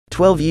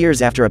12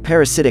 years after a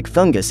parasitic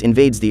fungus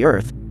invades the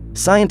Earth,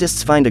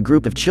 scientists find a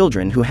group of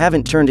children who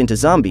haven't turned into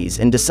zombies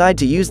and decide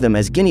to use them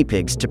as guinea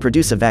pigs to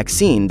produce a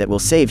vaccine that will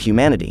save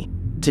humanity.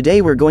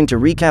 Today we're going to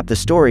recap the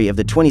story of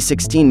the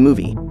 2016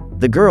 movie,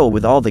 The Girl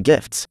with All the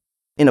Gifts.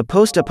 In a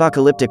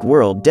post-apocalyptic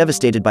world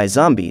devastated by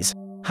zombies,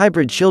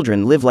 hybrid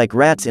children live like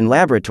rats in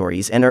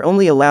laboratories and are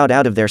only allowed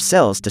out of their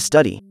cells to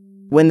study.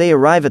 When they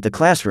arrive at the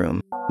classroom,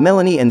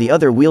 Melanie and the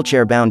other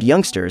wheelchair-bound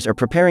youngsters are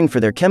preparing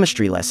for their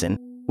chemistry lesson,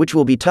 which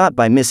will be taught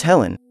by Miss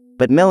Helen,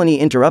 but Melanie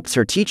interrupts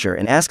her teacher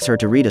and asks her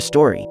to read a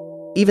story.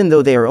 Even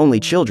though they are only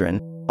children,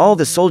 all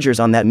the soldiers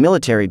on that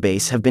military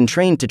base have been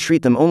trained to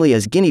treat them only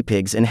as guinea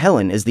pigs, and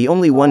Helen is the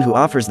only one who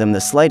offers them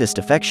the slightest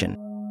affection.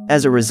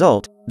 As a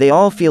result, they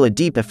all feel a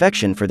deep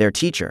affection for their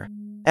teacher.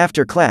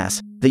 After class,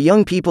 the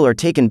young people are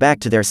taken back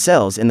to their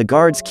cells and the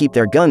guards keep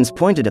their guns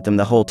pointed at them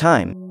the whole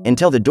time,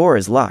 until the door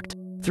is locked.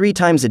 3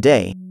 times a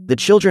day, the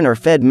children are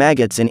fed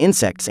maggots and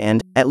insects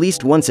and, at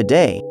least once a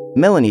day,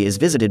 Melanie is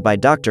visited by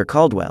Dr.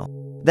 Caldwell.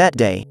 That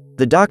day,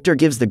 the doctor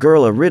gives the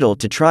girl a riddle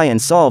to try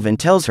and solve and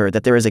tells her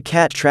that there is a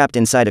cat trapped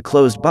inside a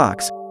closed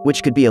box,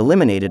 which could be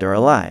eliminated or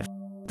alive.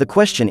 The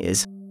question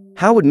is,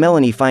 how would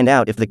Melanie find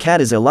out if the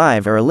cat is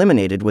alive or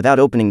eliminated without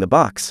opening the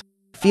box?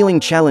 Feeling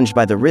challenged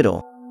by the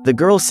riddle, the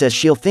girl says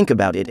she'll think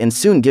about it and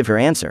soon give her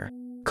answer.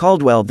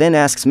 Caldwell then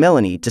asks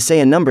Melanie to say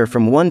a number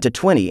from 1 to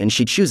 20 and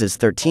she chooses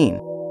 13.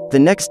 The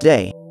next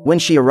day, when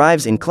she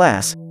arrives in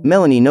class,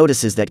 Melanie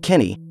notices that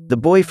Kenny, the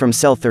boy from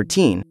cell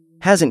 13,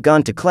 hasn't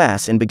gone to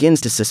class and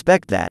begins to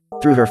suspect that,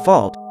 through her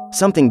fault,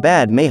 something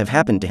bad may have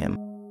happened to him.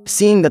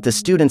 Seeing that the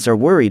students are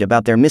worried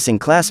about their missing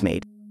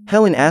classmate,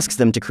 Helen asks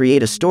them to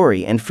create a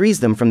story and frees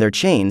them from their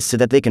chains so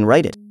that they can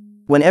write it.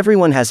 When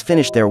everyone has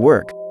finished their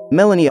work,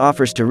 Melanie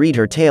offers to read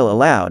her tale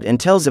aloud and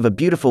tells of a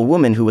beautiful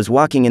woman who was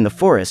walking in the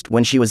forest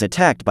when she was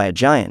attacked by a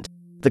giant.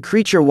 The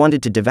creature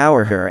wanted to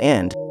devour her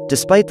and,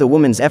 despite the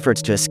woman's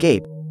efforts to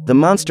escape, the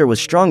monster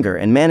was stronger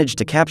and managed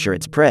to capture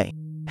its prey.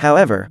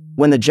 However,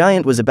 when the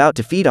giant was about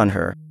to feed on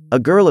her, a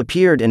girl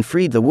appeared and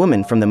freed the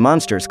woman from the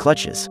monster's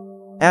clutches.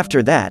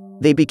 After that,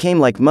 they became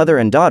like mother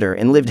and daughter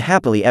and lived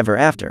happily ever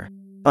after.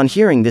 On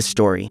hearing this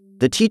story,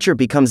 the teacher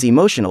becomes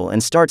emotional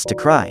and starts to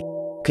cry.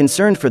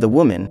 Concerned for the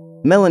woman,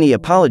 Melanie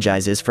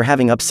apologizes for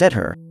having upset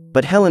her,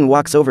 but Helen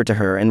walks over to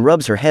her and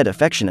rubs her head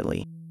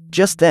affectionately.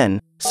 Just then,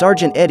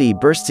 Sergeant Eddie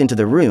bursts into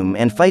the room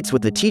and fights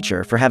with the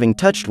teacher for having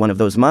touched one of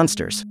those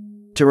monsters.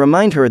 To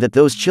remind her that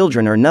those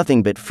children are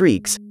nothing but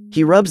freaks,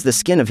 he rubs the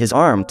skin of his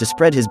arm to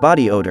spread his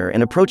body odor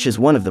and approaches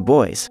one of the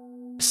boys.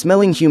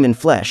 Smelling human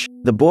flesh,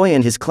 the boy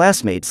and his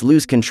classmates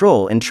lose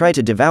control and try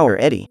to devour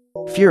Eddie.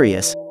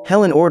 Furious,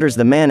 Helen orders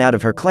the man out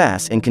of her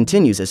class and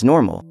continues as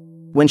normal.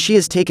 When she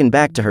is taken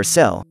back to her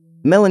cell,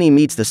 Melanie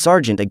meets the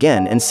sergeant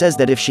again and says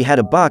that if she had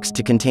a box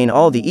to contain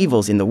all the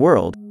evils in the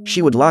world,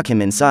 she would lock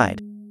him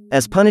inside.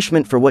 As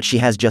punishment for what she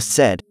has just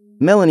said,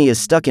 Melanie is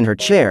stuck in her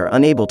chair,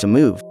 unable to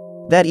move.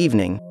 That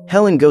evening,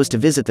 Helen goes to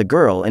visit the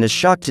girl and is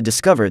shocked to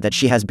discover that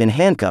she has been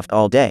handcuffed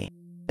all day.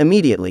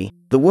 Immediately,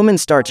 the woman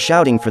starts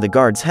shouting for the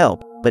guards'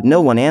 help, but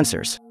no one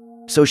answers.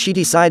 So she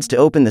decides to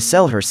open the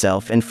cell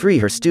herself and free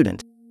her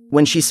student.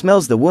 When she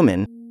smells the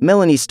woman,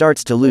 Melanie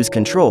starts to lose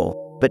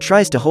control, but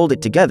tries to hold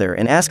it together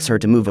and asks her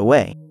to move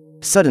away.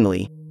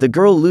 Suddenly, the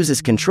girl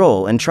loses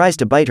control and tries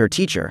to bite her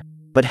teacher,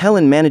 but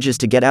Helen manages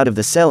to get out of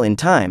the cell in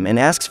time and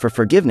asks for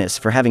forgiveness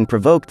for having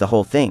provoked the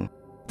whole thing.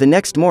 The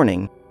next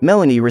morning,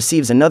 Melanie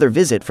receives another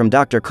visit from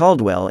Dr.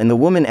 Caldwell and the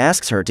woman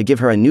asks her to give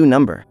her a new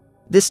number.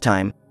 This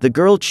time, the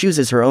girl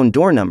chooses her own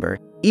door number,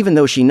 even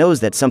though she knows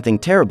that something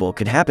terrible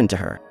could happen to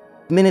her.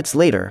 Minutes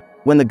later,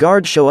 when the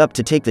guards show up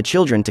to take the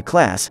children to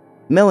class,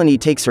 Melanie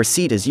takes her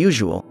seat as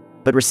usual,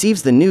 but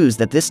receives the news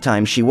that this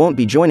time she won't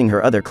be joining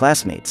her other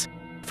classmates.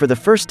 For the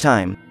first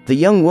time, the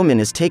young woman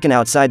is taken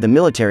outside the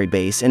military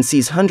base and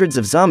sees hundreds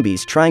of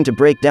zombies trying to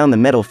break down the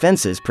metal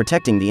fences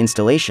protecting the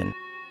installation.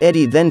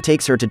 Eddie then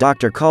takes her to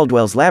Dr.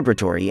 Caldwell's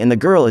laboratory and the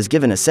girl is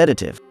given a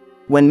sedative.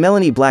 When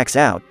Melanie blacks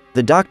out,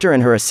 the doctor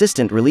and her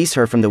assistant release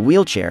her from the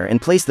wheelchair and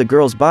place the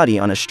girl's body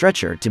on a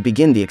stretcher to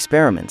begin the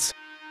experiments.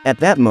 At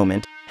that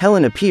moment,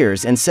 Helen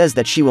appears and says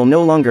that she will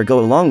no longer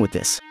go along with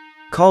this.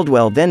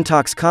 Caldwell then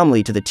talks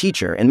calmly to the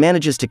teacher and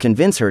manages to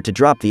convince her to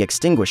drop the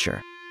extinguisher.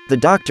 The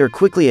doctor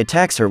quickly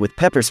attacks her with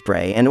pepper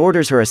spray and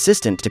orders her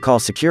assistant to call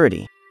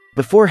security.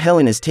 Before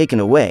Helen is taken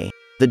away,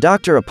 the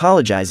doctor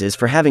apologizes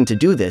for having to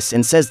do this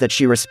and says that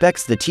she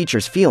respects the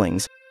teacher's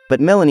feelings,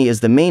 but Melanie is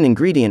the main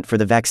ingredient for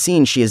the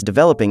vaccine she is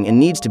developing and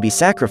needs to be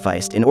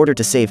sacrificed in order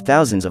to save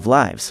thousands of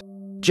lives.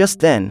 Just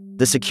then,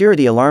 the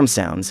security alarm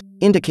sounds,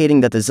 indicating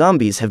that the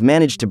zombies have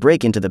managed to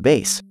break into the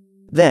base.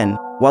 Then,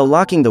 while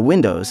locking the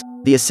windows,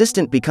 the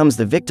assistant becomes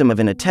the victim of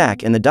an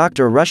attack and the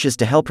doctor rushes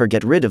to help her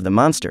get rid of the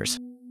monsters.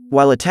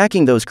 While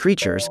attacking those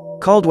creatures,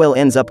 Caldwell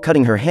ends up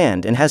cutting her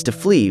hand and has to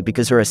flee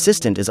because her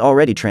assistant is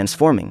already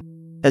transforming.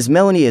 As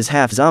Melanie is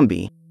half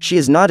zombie, she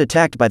is not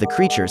attacked by the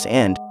creatures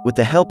and, with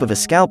the help of a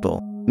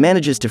scalpel,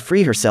 manages to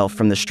free herself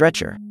from the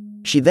stretcher.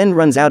 She then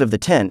runs out of the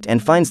tent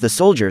and finds the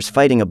soldiers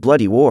fighting a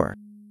bloody war.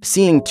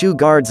 Seeing 2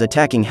 guards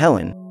attacking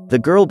Helen, the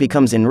girl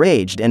becomes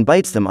enraged and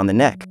bites them on the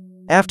neck.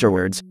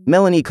 Afterwards,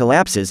 Melanie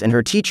collapses and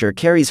her teacher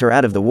carries her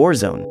out of the war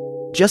zone.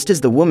 Just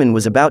as the woman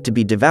was about to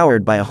be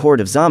devoured by a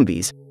horde of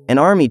zombies, an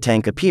army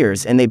tank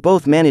appears and they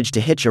both manage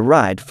to hitch a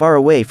ride far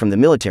away from the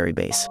military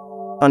base.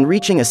 On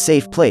reaching a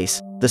safe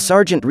place, the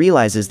sergeant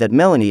realizes that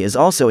Melanie is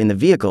also in the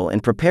vehicle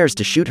and prepares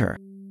to shoot her.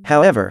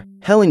 However,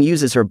 Helen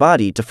uses her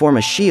body to form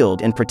a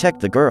shield and protect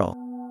the girl.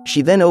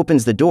 She then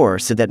opens the door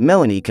so that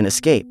Melanie can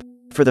escape.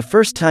 For the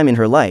first time in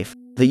her life,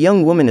 the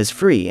young woman is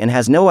free and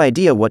has no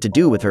idea what to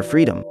do with her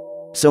freedom.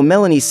 So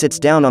Melanie sits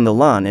down on the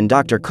lawn and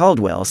Dr.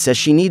 Caldwell says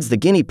she needs the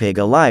guinea pig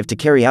alive to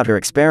carry out her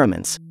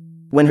experiments.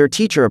 When her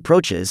teacher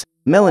approaches,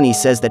 Melanie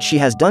says that she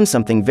has done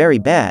something very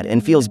bad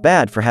and feels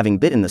bad for having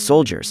bitten the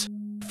soldiers.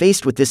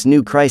 Faced with this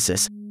new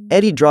crisis,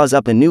 Eddie draws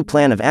up a new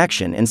plan of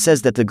action and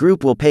says that the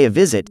group will pay a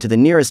visit to the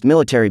nearest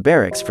military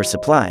barracks for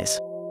supplies.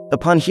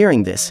 Upon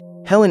hearing this,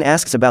 Helen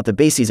asks about the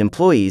base's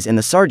employees and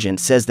the sergeant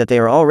says that they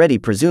are already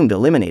presumed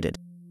eliminated.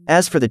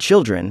 As for the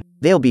children,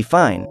 they'll be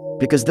fine,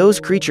 because those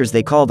creatures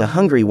they call the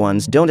Hungry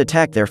Ones don't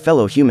attack their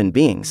fellow human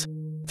beings.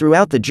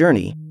 Throughout the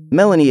journey,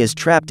 Melanie is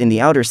trapped in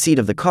the outer seat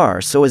of the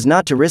car so as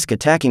not to risk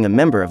attacking a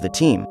member of the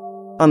team.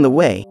 On the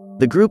way,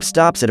 the group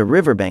stops at a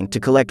riverbank to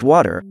collect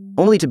water,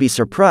 only to be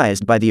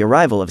surprised by the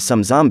arrival of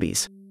some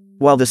zombies.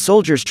 While the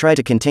soldiers try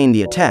to contain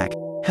the attack,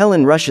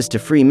 Helen rushes to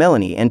free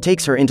Melanie and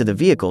takes her into the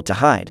vehicle to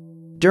hide.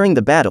 During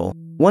the battle,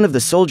 one of the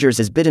soldiers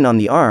is bitten on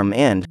the arm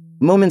and,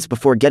 moments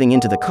before getting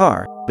into the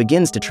car,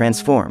 begins to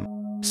transform.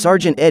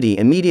 Sergeant Eddie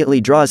immediately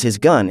draws his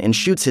gun and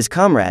shoots his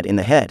comrade in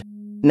the head.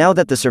 Now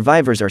that the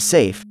survivors are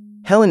safe,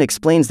 Helen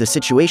explains the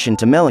situation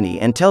to Melanie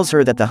and tells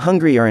her that the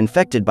Hungry are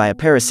infected by a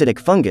parasitic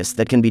fungus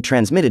that can be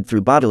transmitted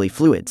through bodily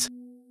fluids.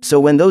 So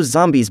when those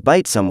zombies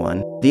bite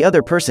someone, the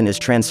other person is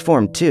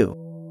transformed too.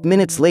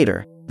 Minutes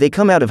later, they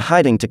come out of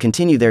hiding to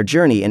continue their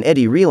journey and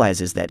Eddie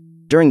realizes that,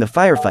 during the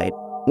firefight,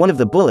 one of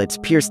the bullets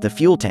pierced the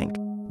fuel tank.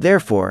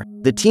 Therefore,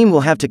 the team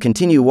will have to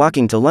continue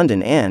walking to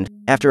London and,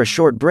 after a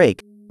short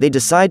break, they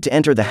decide to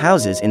enter the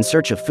houses in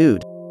search of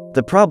food.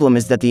 The problem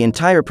is that the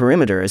entire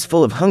perimeter is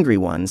full of Hungry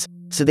Ones,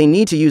 so they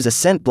need to use a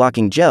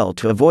scent-blocking gel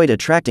to avoid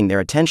attracting their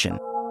attention.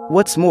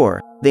 What's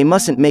more, they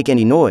mustn't make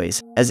any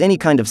noise, as any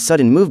kind of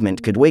sudden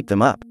movement could wake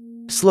them up.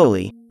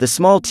 Slowly, the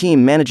small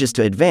team manages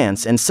to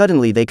advance and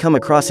suddenly they come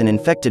across an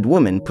infected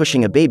woman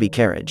pushing a baby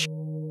carriage.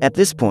 At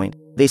this point,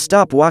 they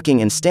stop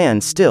walking and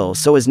stand still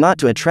so as not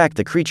to attract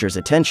the creature's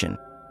attention.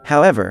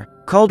 However,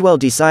 Caldwell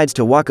decides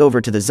to walk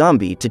over to the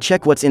zombie to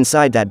check what's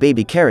inside that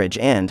baby carriage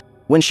and,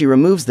 when she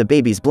removes the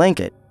baby's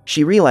blanket,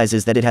 she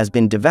realizes that it has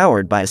been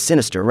devoured by a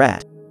sinister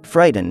rat.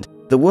 Frightened,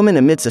 the woman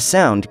emits a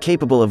sound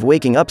capable of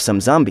waking up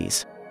some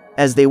zombies.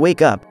 As they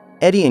wake up,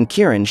 Eddie and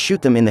Kieran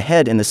shoot them in the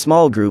head and the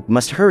small group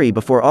must hurry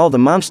before all the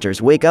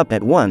monsters wake up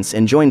at once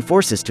and join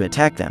forces to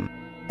attack them.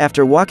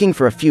 After walking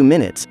for a few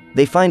minutes,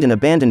 they find an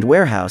abandoned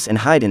warehouse and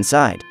hide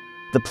inside.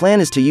 The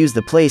plan is to use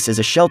the place as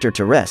a shelter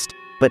to rest,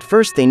 but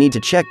first they need to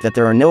check that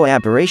there are no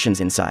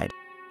aberrations inside.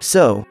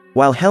 So,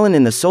 while Helen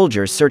and the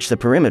soldiers search the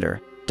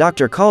perimeter,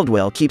 Dr.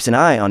 Caldwell keeps an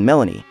eye on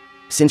Melanie.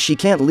 Since she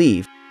can't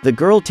leave, the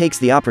girl takes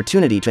the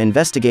opportunity to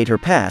investigate her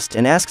past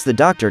and asks the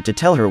doctor to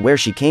tell her where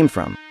she came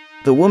from.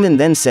 The woman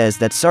then says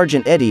that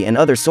Sergeant Eddie and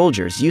other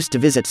soldiers used to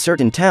visit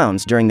certain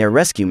towns during their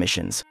rescue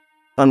missions.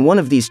 On one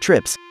of these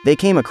trips, they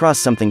came across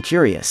something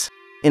curious.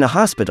 In a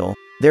hospital,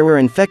 there were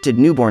infected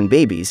newborn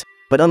babies,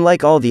 but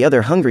unlike all the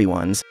other Hungry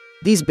Ones,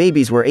 these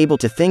babies were able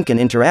to think and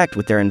interact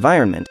with their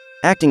environment,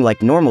 acting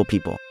like normal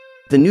people.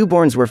 The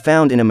newborns were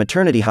found in a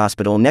maternity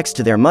hospital next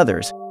to their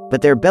mothers,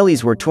 but their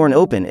bellies were torn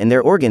open and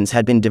their organs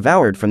had been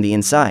devoured from the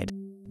inside.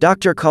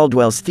 Dr.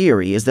 Caldwell's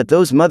theory is that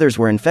those mothers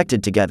were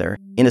infected together,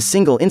 in a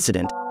single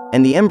incident,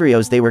 and the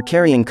embryos they were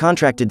carrying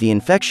contracted the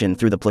infection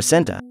through the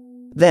placenta.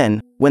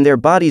 Then, when their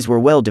bodies were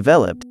well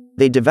developed,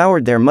 they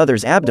devoured their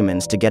mothers'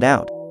 abdomens to get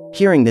out.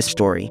 Hearing this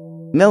story,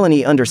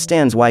 Melanie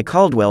understands why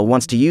Caldwell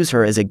wants to use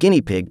her as a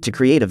guinea pig to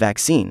create a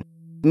vaccine.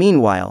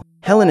 Meanwhile,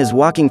 Helen is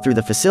walking through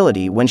the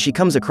facility when she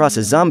comes across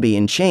a zombie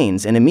in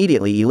chains and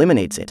immediately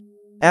eliminates it.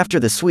 After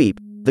the sweep,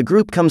 the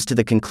group comes to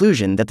the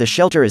conclusion that the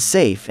shelter is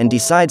safe and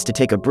decides to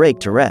take a break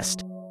to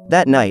rest.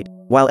 That night,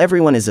 while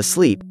everyone is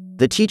asleep,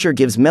 the teacher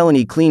gives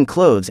Melanie clean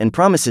clothes and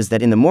promises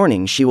that in the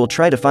morning she will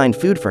try to find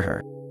food for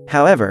her.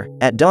 However,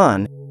 at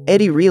dawn,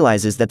 Eddie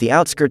realizes that the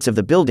outskirts of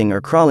the building are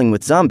crawling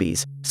with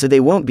zombies, so they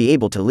won't be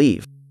able to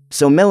leave.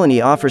 So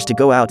Melanie offers to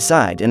go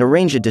outside and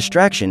arrange a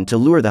distraction to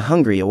lure the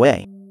Hungry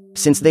away.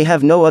 Since they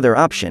have no other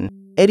option,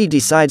 Eddie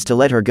decides to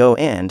let her go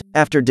and,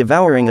 after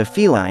devouring a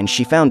feline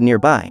she found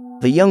nearby,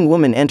 the young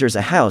woman enters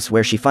a house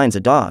where she finds a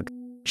dog.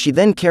 She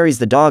then carries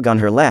the dog on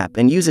her lap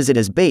and uses it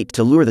as bait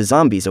to lure the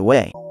zombies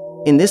away.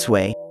 In this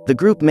way, the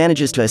group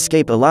manages to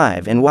escape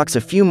alive and walks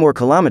a few more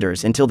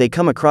kilometers until they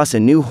come across a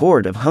new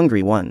horde of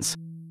Hungry Ones.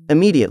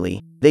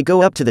 Immediately, they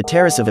go up to the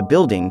terrace of a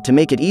building to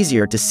make it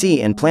easier to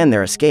see and plan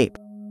their escape.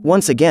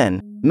 Once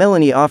again,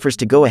 Melanie offers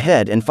to go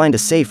ahead and find a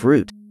safe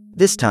route.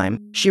 This time,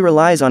 she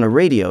relies on a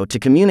radio to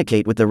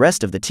communicate with the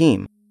rest of the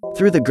team.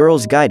 Through the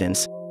girl's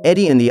guidance,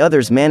 Eddie and the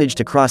others manage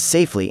to cross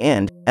safely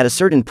and, at a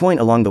certain point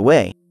along the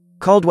way,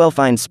 Caldwell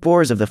finds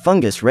spores of the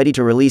fungus ready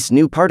to release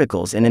new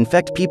particles and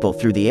infect people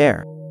through the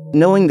air.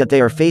 Knowing that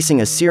they are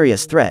facing a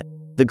serious threat,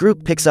 the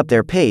group picks up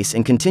their pace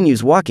and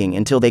continues walking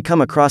until they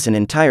come across an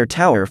entire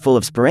tower full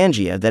of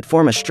sporangia that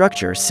form a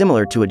structure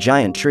similar to a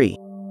giant tree.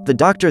 The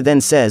doctor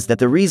then says that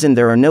the reason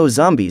there are no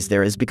zombies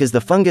there is because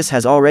the fungus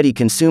has already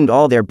consumed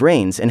all their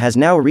brains and has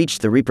now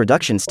reached the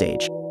reproduction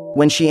stage.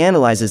 When she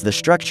analyzes the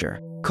structure,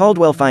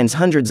 Caldwell finds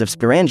hundreds of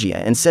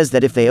sporangia and says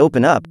that if they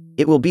open up,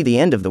 it will be the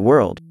end of the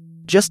world.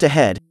 Just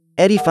ahead,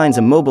 Eddie finds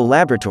a mobile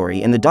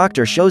laboratory and the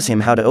doctor shows him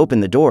how to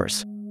open the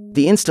doors.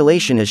 The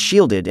installation is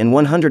shielded and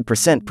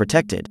 100%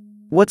 protected.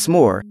 What's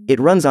more, it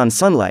runs on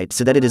sunlight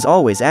so that it is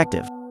always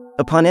active.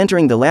 Upon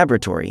entering the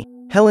laboratory,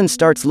 Helen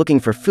starts looking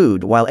for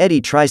food while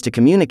Eddie tries to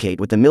communicate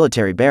with the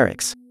military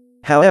barracks.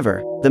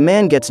 However, the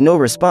man gets no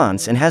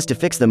response and has to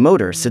fix the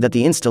motor so that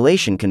the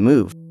installation can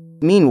move.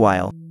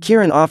 Meanwhile,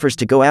 Kieran offers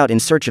to go out in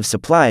search of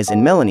supplies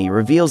and Melanie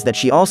reveals that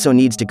she also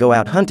needs to go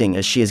out hunting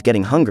as she is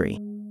getting hungry.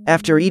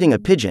 After eating a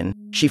pigeon,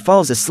 she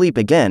falls asleep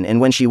again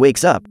and when she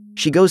wakes up,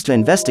 she goes to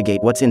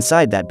investigate what's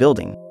inside that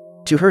building.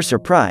 To her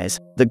surprise,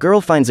 the girl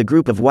finds a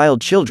group of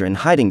wild children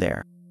hiding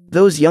there.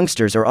 Those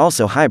youngsters are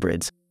also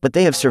hybrids, but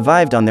they have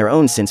survived on their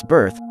own since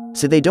birth,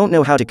 so they don't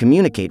know how to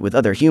communicate with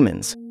other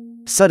humans.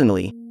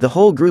 Suddenly, the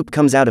whole group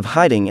comes out of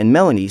hiding and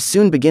Melanie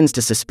soon begins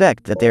to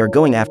suspect that they are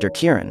going after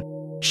Kieran.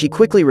 She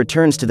quickly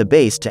returns to the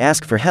base to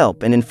ask for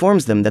help and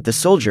informs them that the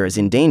soldier is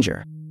in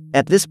danger.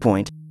 At this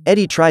point,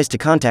 Eddie tries to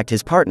contact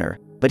his partner,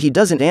 but he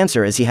doesn't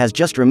answer as he has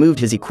just removed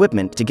his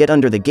equipment to get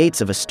under the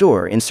gates of a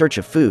store in search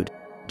of food.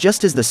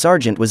 Just as the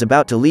sergeant was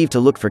about to leave to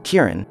look for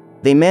Kieran,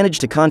 they manage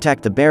to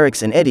contact the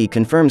barracks and Eddie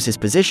confirms his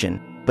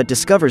position, but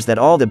discovers that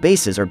all the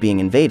bases are being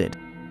invaded.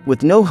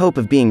 With no hope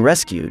of being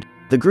rescued,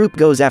 the group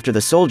goes after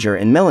the soldier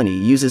and Melanie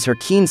uses her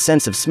keen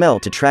sense of smell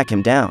to track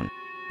him down.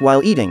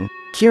 While eating,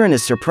 Kieran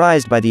is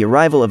surprised by the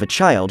arrival of a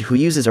child who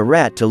uses a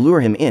rat to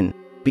lure him in,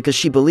 because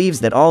she believes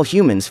that all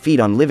humans feed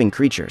on living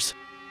creatures.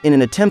 In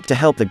an attempt to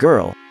help the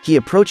girl, he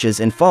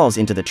approaches and falls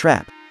into the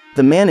trap.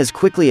 The man is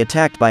quickly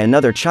attacked by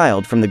another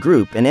child from the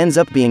group and ends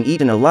up being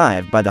eaten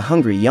alive by the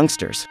hungry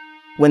youngsters.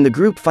 When the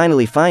group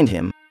finally find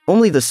him,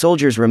 only the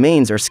soldier's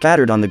remains are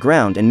scattered on the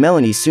ground and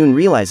Melanie soon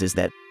realizes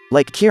that,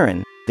 like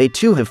Kieran, they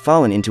too have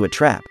fallen into a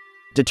trap.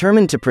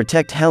 Determined to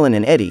protect Helen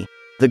and Eddie,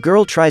 the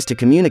girl tries to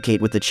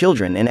communicate with the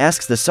children and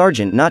asks the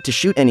sergeant not to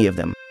shoot any of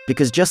them,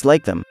 because just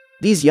like them,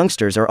 these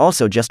youngsters are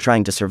also just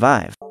trying to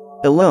survive.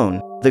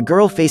 Alone, the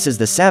girl faces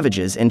the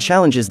savages and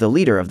challenges the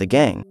leader of the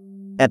gang.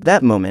 At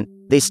that moment,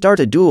 they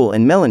start a duel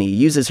and Melanie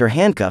uses her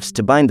handcuffs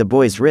to bind the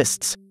boy's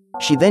wrists.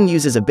 She then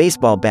uses a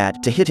baseball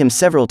bat to hit him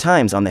several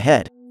times on the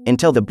head,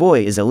 until the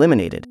boy is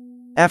eliminated.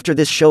 After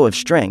this show of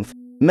strength,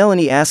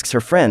 Melanie asks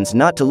her friends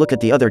not to look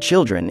at the other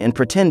children and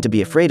pretend to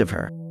be afraid of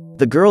her.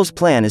 The girl's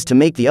plan is to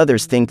make the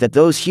others think that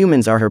those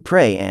humans are her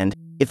prey and,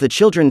 if the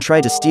children try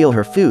to steal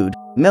her food,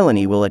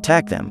 Melanie will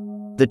attack them.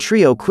 The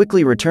trio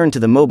quickly return to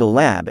the mobile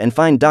lab and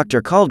find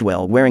Dr.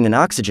 Caldwell wearing an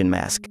oxygen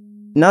mask.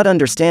 Not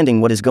understanding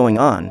what is going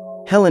on,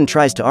 Helen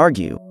tries to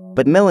argue,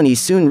 but Melanie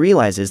soon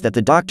realizes that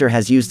the doctor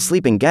has used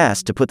sleeping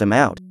gas to put them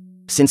out.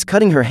 Since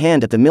cutting her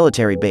hand at the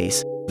military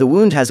base, the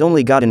wound has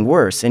only gotten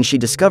worse and she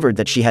discovered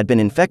that she had been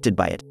infected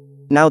by it.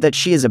 Now that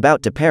she is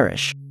about to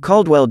perish,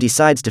 Caldwell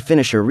decides to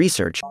finish her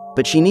research,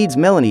 but she needs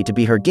Melanie to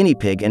be her guinea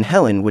pig and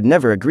Helen would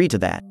never agree to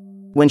that.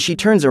 When she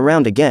turns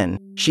around again,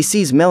 she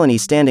sees Melanie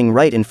standing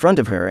right in front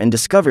of her and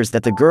discovers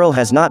that the girl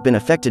has not been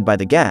affected by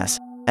the gas,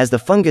 as the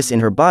fungus in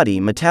her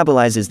body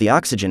metabolizes the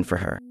oxygen for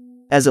her.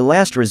 As a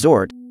last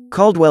resort,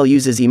 Caldwell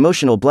uses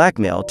emotional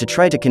blackmail to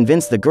try to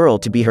convince the girl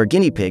to be her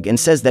guinea pig and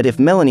says that if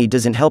Melanie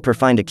doesn't help her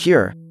find a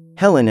cure,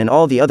 Helen and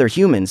all the other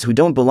humans who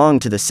don't belong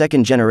to the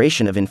second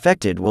generation of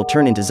infected will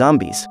turn into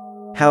zombies.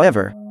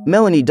 However,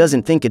 Melanie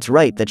doesn't think it's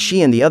right that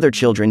she and the other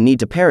children need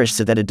to perish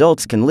so that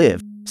adults can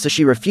live, so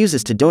she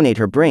refuses to donate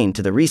her brain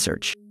to the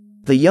research.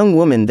 The young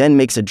woman then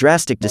makes a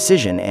drastic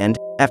decision and,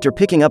 after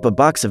picking up a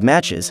box of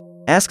matches,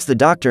 asks the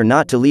doctor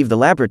not to leave the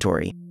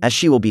laboratory, as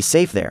she will be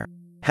safe there.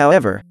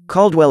 However,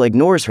 Caldwell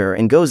ignores her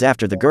and goes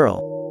after the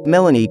girl.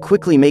 Melanie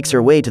quickly makes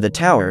her way to the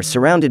tower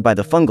surrounded by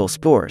the fungal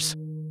spores.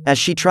 As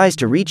she tries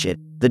to reach it,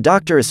 the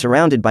doctor is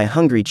surrounded by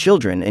hungry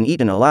children and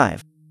eaten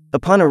alive.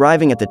 Upon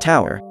arriving at the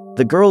tower,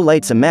 the girl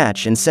lights a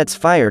match and sets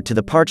fire to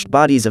the parched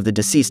bodies of the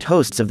deceased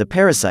hosts of the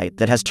parasite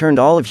that has turned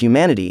all of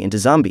humanity into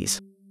zombies.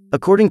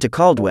 According to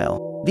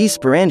Caldwell, these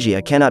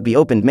sporangia cannot be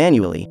opened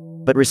manually,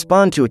 but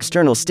respond to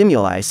external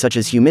stimuli such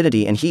as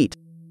humidity and heat.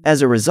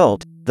 As a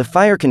result, the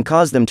fire can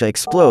cause them to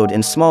explode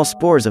and small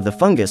spores of the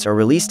fungus are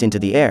released into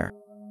the air.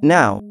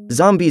 Now,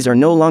 zombies are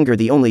no longer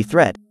the only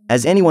threat,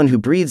 as anyone who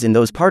breathes in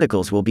those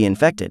particles will be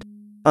infected.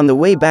 On the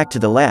way back to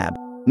the lab,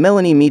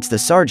 Melanie meets the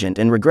sergeant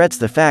and regrets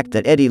the fact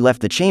that Eddie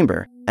left the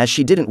chamber, as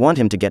she didn't want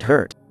him to get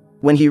hurt.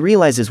 When he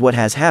realizes what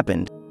has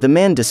happened, the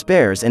man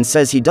despairs and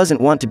says he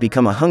doesn't want to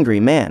become a hungry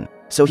man,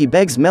 so he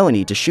begs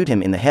Melanie to shoot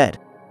him in the head.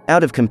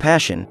 Out of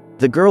compassion,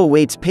 the girl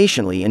waits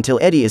patiently until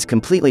Eddie is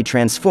completely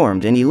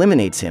transformed and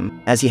eliminates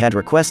him, as he had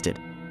requested.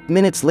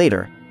 Minutes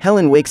later,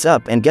 Helen wakes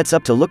up and gets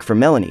up to look for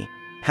Melanie.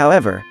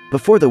 However,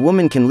 before the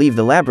woman can leave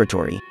the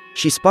laboratory,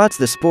 she spots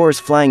the spores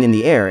flying in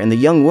the air and the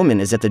young woman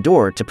is at the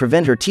door to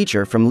prevent her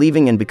teacher from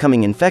leaving and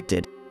becoming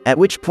infected, at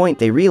which point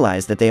they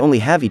realize that they only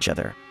have each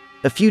other.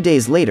 A few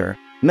days later,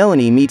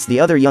 Melanie meets the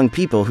other young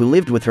people who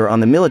lived with her on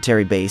the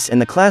military base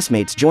and the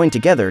classmates join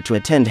together to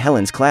attend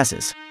Helen's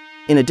classes.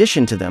 In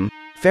addition to them,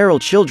 feral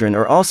children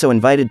are also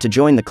invited to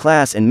join the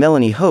class and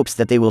Melanie hopes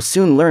that they will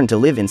soon learn to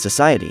live in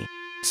society.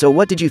 So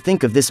what did you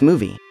think of this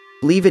movie?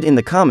 Leave it in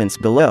the comments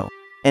below.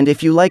 And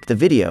if you liked the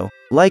video,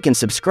 like and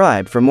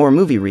subscribe for more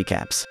movie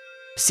recaps.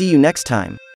 See you next time.